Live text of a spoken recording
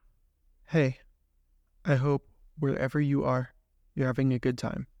Hey, I hope wherever you are, you're having a good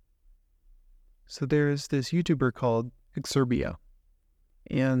time. So there's this YouTuber called Exerbia,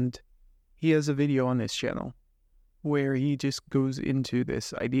 and he has a video on his channel where he just goes into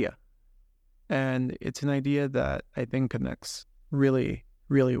this idea. And it's an idea that I think connects really,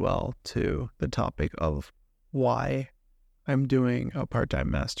 really well to the topic of why I'm doing a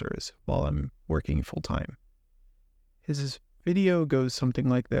part-time master's while I'm working full-time. His video goes something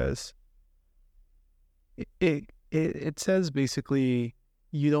like this. It says basically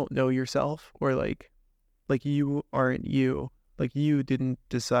you don't know yourself, or like you aren't you, like you didn't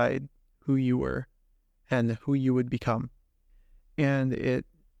decide who you were and who you would become. And it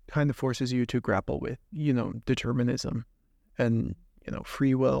kind of forces you to grapple with, determinism and,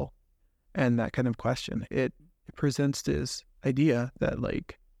 free will and that kind of question. It presents this idea that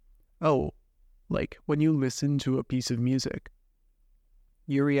when you listen to a piece of music,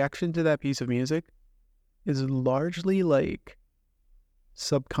 your reaction to that piece of music is largely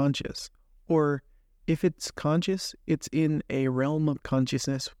subconscious, or if it's conscious, it's in a realm of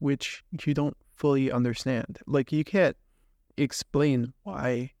consciousness which you don't fully understand. Like, you can't explain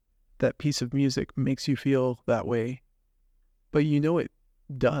why that piece of music makes you feel that way, but it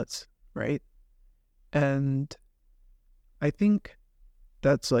does, right? And I think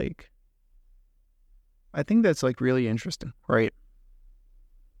that's really interesting, right?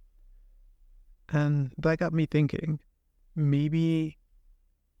 And that got me thinking, maybe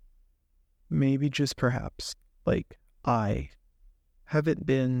just perhaps, I haven't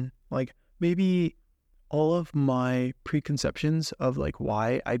been, maybe all of my preconceptions of,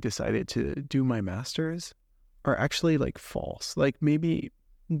 why I decided to do my master's are actually, false. Maybe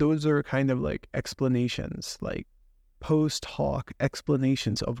those are kind of, explanations, post hoc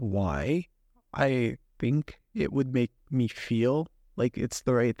explanations of why I think it would make me feel like it's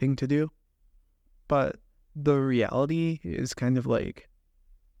the right thing to do. But the reality is kind of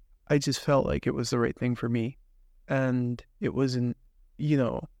I just felt like it was the right thing for me. And it wasn't,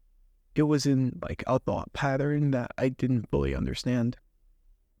 it wasn't a thought pattern that I didn't fully understand.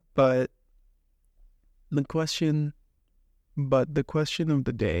 But the question of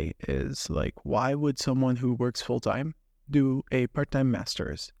the day is why would someone who works full time do a part-time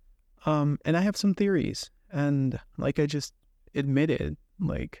master's? And I have some theories, and I just admitted,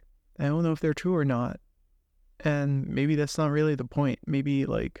 I don't know if they're true or not. And maybe that's not really the point. Maybe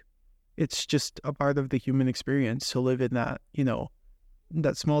it's just a part of the human experience to live in that,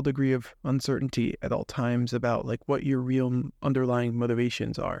 that small degree of uncertainty at all times about what your real underlying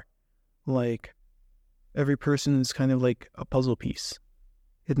motivations are. Every person is kind of like a puzzle piece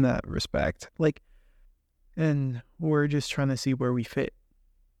in that respect. And we're just trying to see where we fit,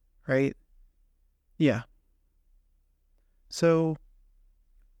 right? Yeah. So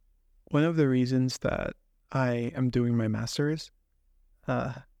one of the reasons that I am doing my master's,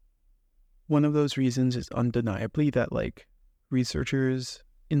 one of those reasons is undeniably that researchers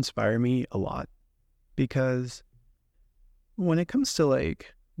inspire me a lot, because when it comes to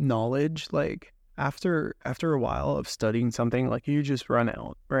knowledge, after a while of studying something, you just run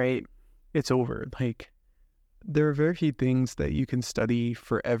out, right? It's over. There are very few things that you can study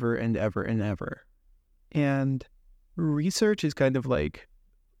forever and ever and ever. And research is kind of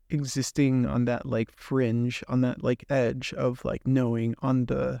existing on that fringe, on that edge of knowing, on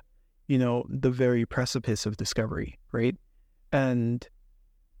the the very precipice of discovery, right? And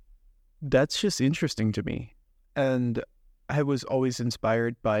that's just interesting to me. And I was always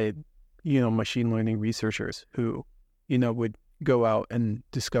inspired by machine learning researchers who would go out and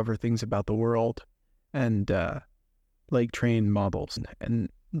discover things about the world and train models and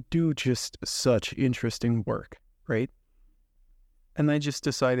do just such interesting work, right? And I just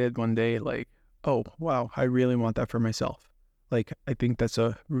decided one day, oh, wow, I really want that for myself. I think that's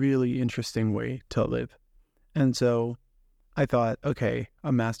a really interesting way to live. And so I thought, okay,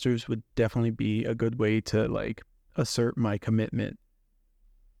 a master's would definitely be a good way to assert my commitment.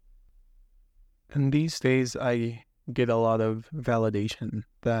 And these days I get a lot of validation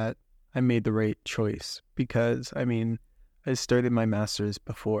that I made the right choice, because I started my master's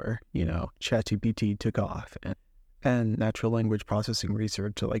before, ChatGPT took off and natural language processing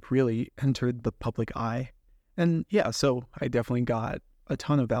research really entered the public eye. And yeah, so I definitely got a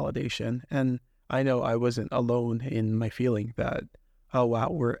ton of validation. And I know I wasn't alone in my feeling that, oh wow,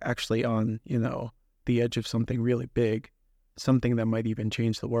 we're actually on, the edge of something really big, something that might even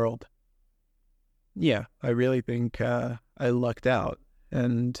change the world. Yeah, I really think I lucked out,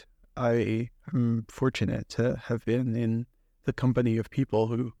 and I am fortunate to have been in the company of people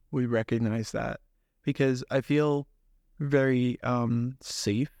who recognize that, because I feel very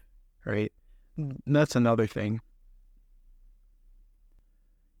safe right? That's another thing.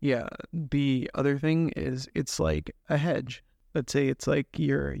 Yeah, the other thing is it's like a hedge. Let's say it's like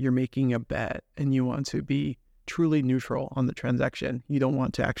you're making a bet and you want to be truly neutral on the transaction. You don't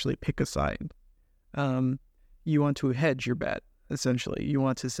want to actually pick a side. Um, you want to hedge your bet, essentially. You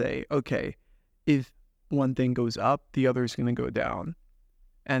want to say, okay, if one thing goes up, the other is going to go down.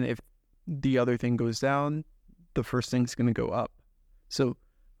 And if the other thing goes down, the first thing's going to go up. So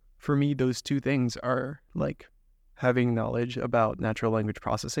for me, those two things are like having knowledge about natural language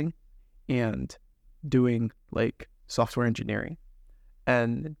processing and doing like software engineering.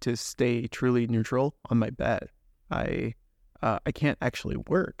 And to stay truly neutral on my bet, I can't actually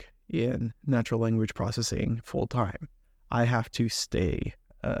work in natural language processing full time. I have to stay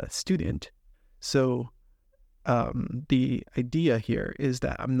a student. So the idea here is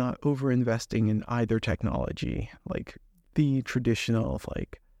that I'm not over investing in either technology, like the traditional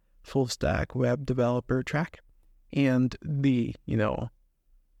like full stack web developer track and the,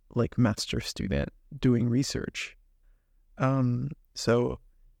 like master student doing research. So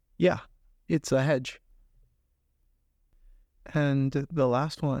yeah, it's a hedge. And the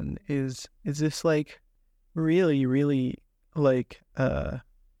last one is this like really, really like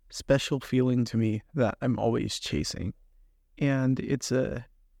special feeling to me that I'm always chasing. And it's a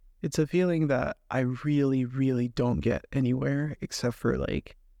feeling that I really, really don't get anywhere except for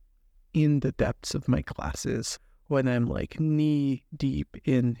like in the depths of my classes when I'm like knee deep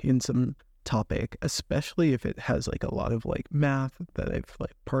in some topic, especially if it has like a lot of like math that I've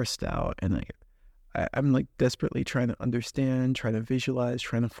like parsed out and I'm like desperately trying to understand, trying to visualize,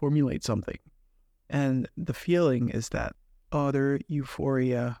 trying to formulate something. And the feeling is that utter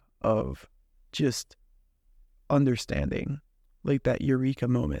euphoria of just understanding, like that eureka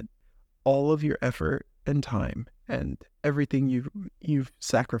moment. All of your effort and time and everything you've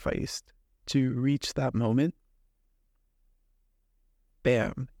sacrificed to reach that moment,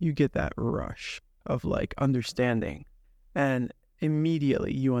 bam, you get that rush of like understanding, and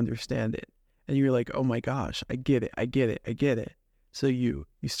immediately you understand it. And you're like, oh my gosh, I get it. So you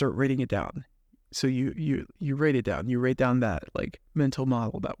start writing it down. So you write it down. You write down that like mental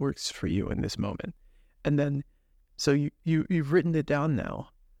model that works for you in this moment. And then, so you've written it down now.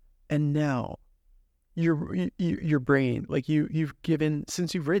 And now your brain, like you've given,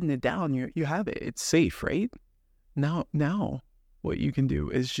 since you've written it down, you have it. It's safe, right? Now what you can do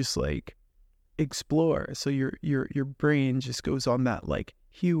is just like explore. So your brain just goes on that like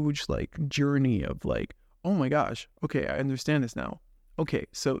huge like journey of like, oh my gosh, okay, I understand this now. Okay,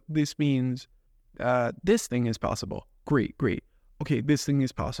 so this means this thing is possible. Great. Okay, this thing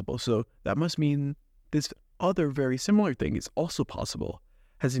is possible. So that must mean this other very similar thing is also possible.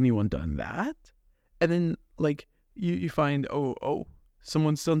 Has anyone done that? And then like you find, oh,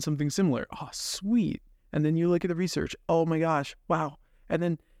 someone's done something similar. Oh, sweet. And then you look at the research. Oh my gosh, wow. And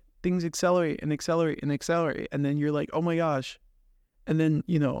then things accelerate. And then you're like, oh my gosh. And then,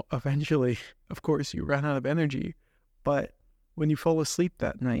 eventually, of course, you run out of energy. But when you fall asleep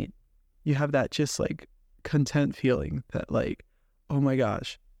that night, you have that just like content feeling that like, oh my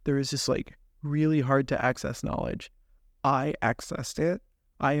gosh, there is this like really hard to access knowledge. I accessed it.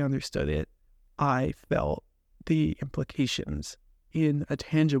 I understood it. I felt the implications in a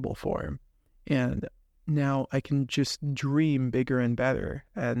tangible form. And now I can just dream bigger and better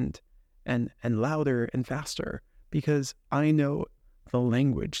and louder and faster because I know the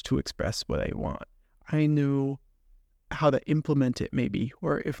language to express what I want. I know how to implement it maybe,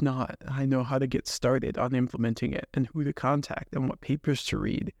 or if not, I know how to get started on implementing it and who to contact and what papers to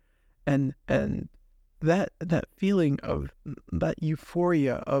read. And that feeling of that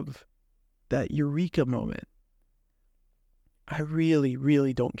euphoria of that eureka moment, I really,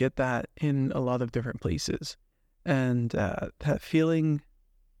 really don't get that in a lot of different places. And that feeling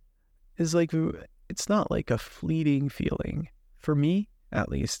is like, it's not like a fleeting feeling. For me, at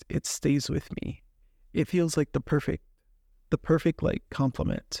least, it stays with me. It feels like the perfect like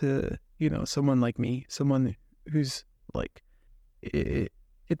compliment to, someone like me, someone who's like,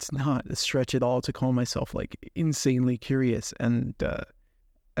 it's not a stretch at all to call myself like insanely curious. And I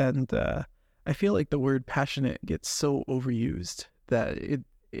feel like the word passionate gets so overused that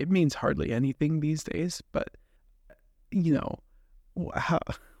it means hardly anything these days. But,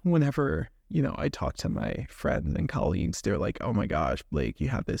 whenever, I talk to my friends and colleagues, they're like, oh my gosh, Blake, you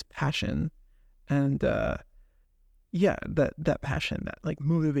have this passion. And, yeah, that passion, that like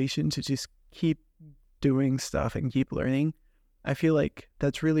motivation to just keep doing stuff and keep learning, I feel like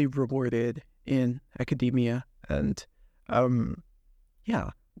that's really rewarded in academia. And yeah,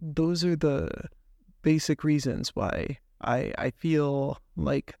 those are the basic reasons why I feel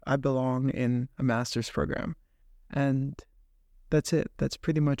like I belong in a master's program. And that's it. That's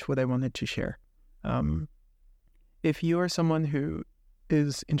pretty much what I wanted to share. If you are someone who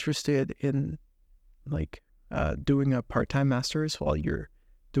is interested in like doing a part-time master's while you're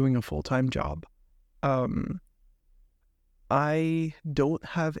doing a full-time job, I don't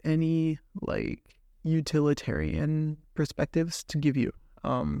have any like utilitarian perspectives to give you.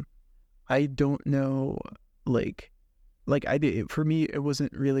 I don't know, like I did, for me, it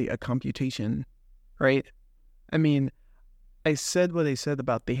wasn't really a computation, right? I mean, I said what I said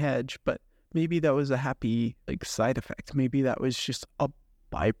about the hedge, but maybe that was a happy like side effect. Maybe that was just a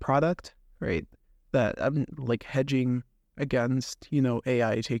byproduct, right? That I'm like hedging against,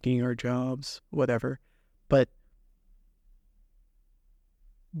 AI taking our jobs, whatever. But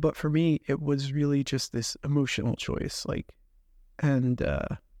for me, it was really just this emotional choice, and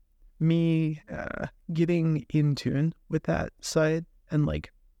me getting in tune with that side and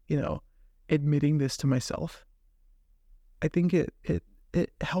admitting this to myself. I think it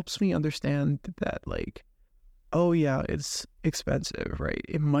helps me understand that oh yeah, it's expensive, right?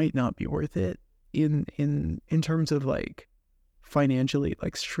 It might not be worth it in terms of financially,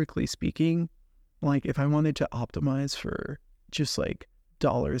 strictly speaking. If I wanted to optimize for just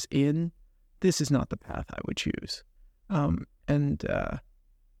dollars in, this is not the path I would choose.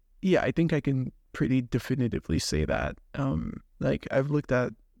 Yeah, I think I can pretty definitively say that. I've looked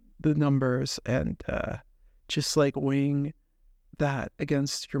at the numbers and just weighing that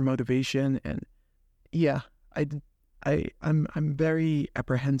against your motivation, and yeah, I'm very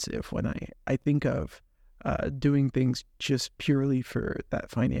apprehensive when I think of doing things just purely for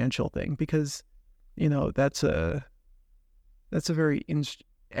that financial thing, because that's a very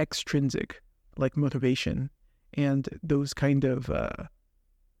extrinsic motivation, and those kind of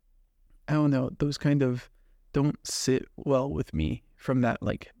I don't know, those kind of don't sit well with me from that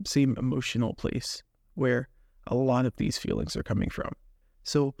same emotional place where a lot of these feelings are coming from.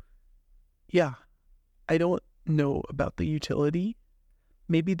 So yeah, I don't know about the utility.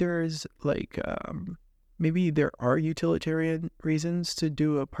 Maybe there's maybe there are utilitarian reasons to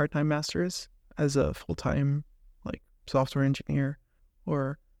do a part-time master's as a full-time software engineer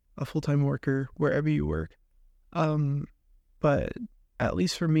or a full-time worker wherever you work. But at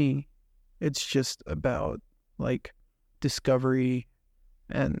least for me, it's just about discovery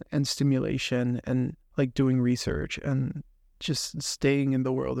and stimulation and doing research and just staying in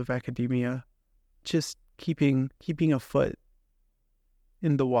the world of academia, just keeping a foot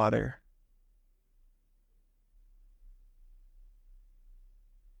in the water.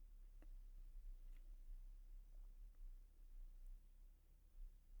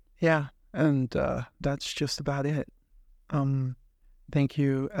 Yeah, and that's just about it. Thank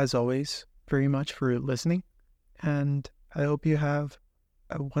you, as always, very much for listening, and I hope you have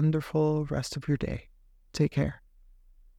a wonderful rest of your day. Take care.